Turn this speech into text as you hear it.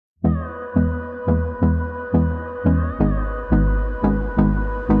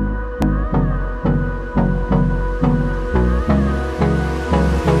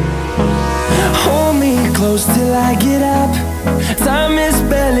close till I get up. Time is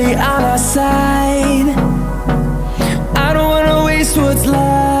barely on our side. I don't wanna waste what's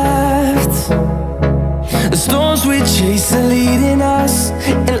left. The storms we chase are leading us,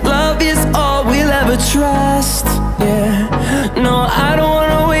 and love is all we'll ever trust. Yeah, no, I don't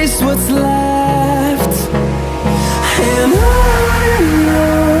wanna waste what's left. And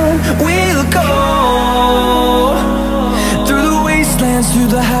on we'll go, through the wastelands, through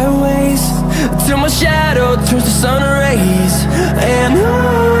the highways, till my shadow turns to sun rays. And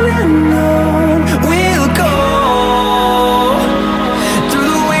on we'll go, through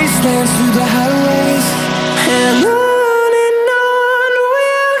the wastelands, through the highways, and on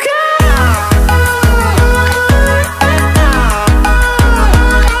we'll go.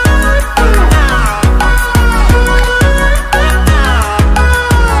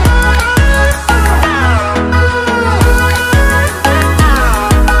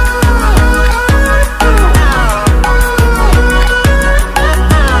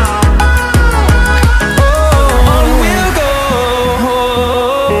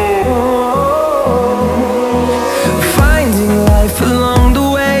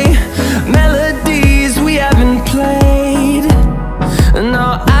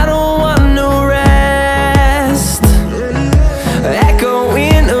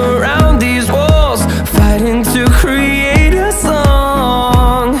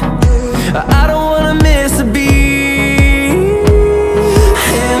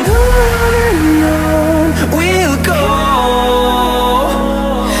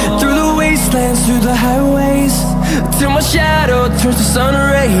 Through the highways, till my shadow turns to sun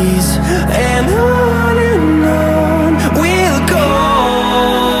rays. And on we'll go,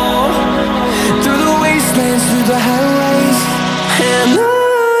 through the wastelands, through the highways, and on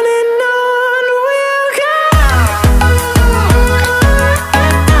we'll go.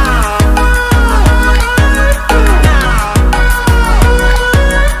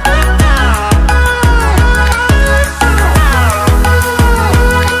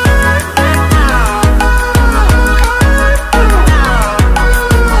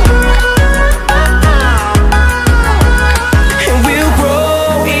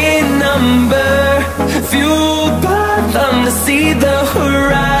 See the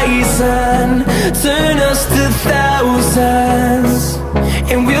horizon, turn us to thousands,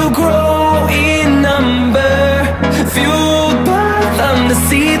 and we'll grow in number, fueled by them to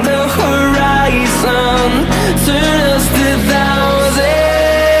see the horizon, turn us to thousands.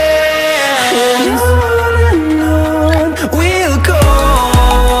 And on we'll go,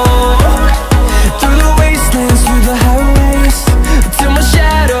 through the wastelands, through the highways, till my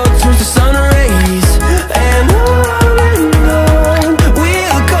shadow turns to sun rays. And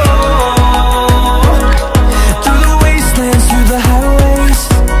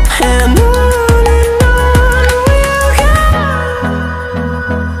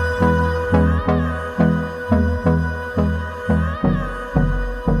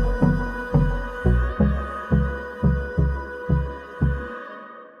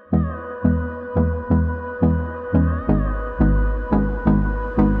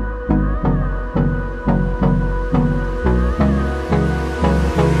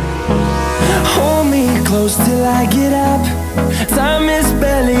close till I get up. Time is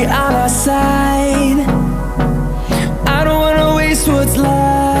barely on our side. I don't wanna waste what's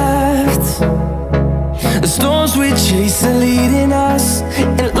left. The storms we chase are leading us,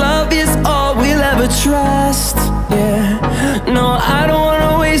 and love is all we'll ever trust. Yeah, no, I don't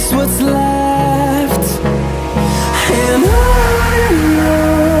wanna waste what's left. And on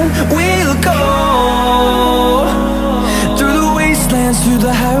we'll go, through the wastelands, through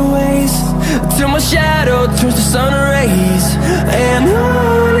the highways, till my shadow turns to sun rays. And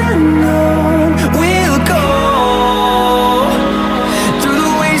on we'll go, through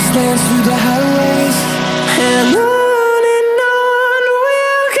the wastelands, through the highways, and on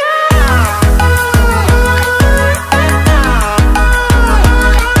we'll go.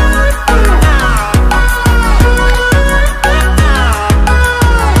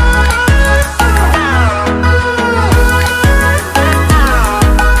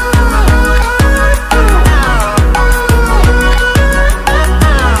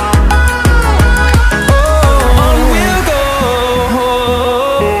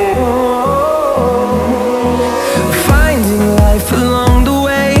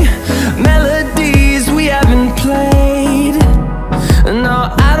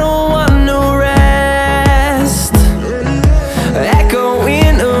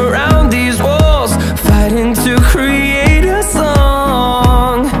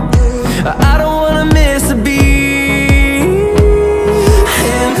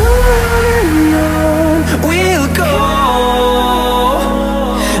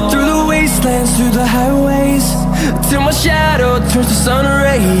 the highways, till my shadow turns to sun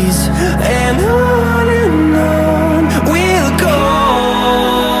rays. And on we'll go,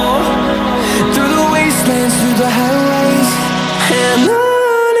 through the wastelands, through the highways. And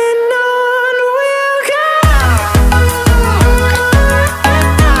on we'll go.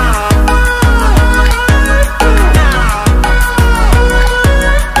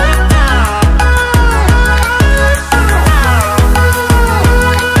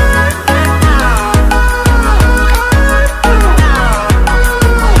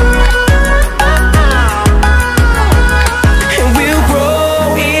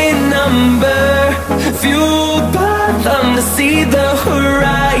 See the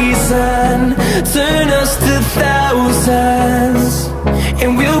horizon, turn us to thousands, and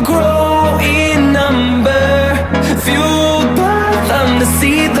we'll grow in number, fueled by them to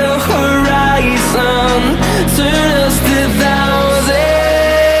see the horizon, turn us to thousands.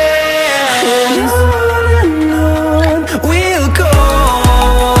 And on we'll go,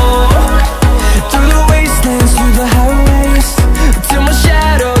 through the wastelands, through the highways, till my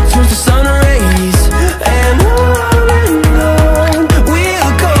shadow turns to sun rays. And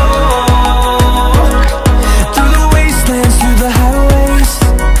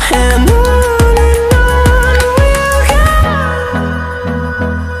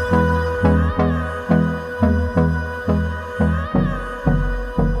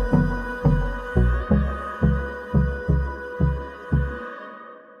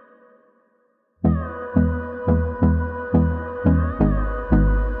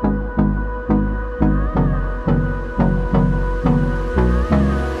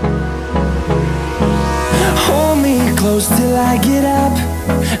close till I get up,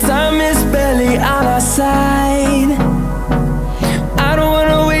 time is barely on our side. I don't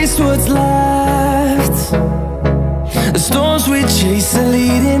wanna waste what's left. The storms we chase are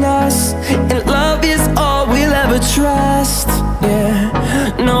leading us, and love is all we'll ever trust. Yeah,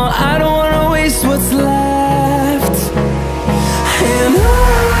 no, I don't wanna waste what's left. And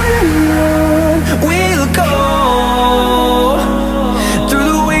on we'll go, through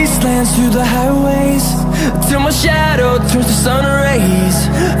the wastelands, through the highways, till my shadow turns to sun rays.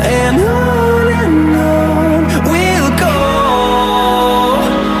 And on we'll go,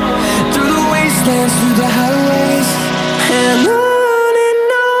 through the wastelands, through the highways. And on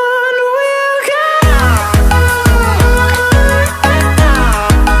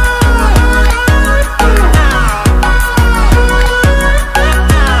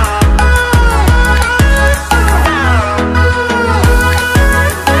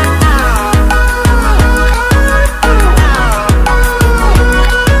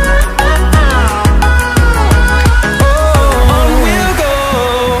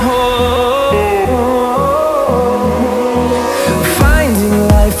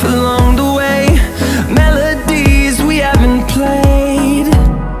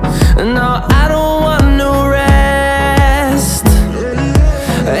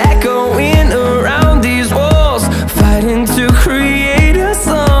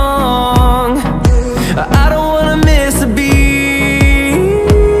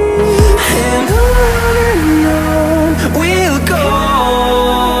we'll go.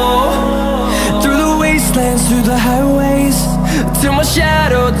 Through the highways, till my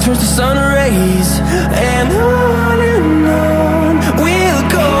shadow turns to sun rays. And on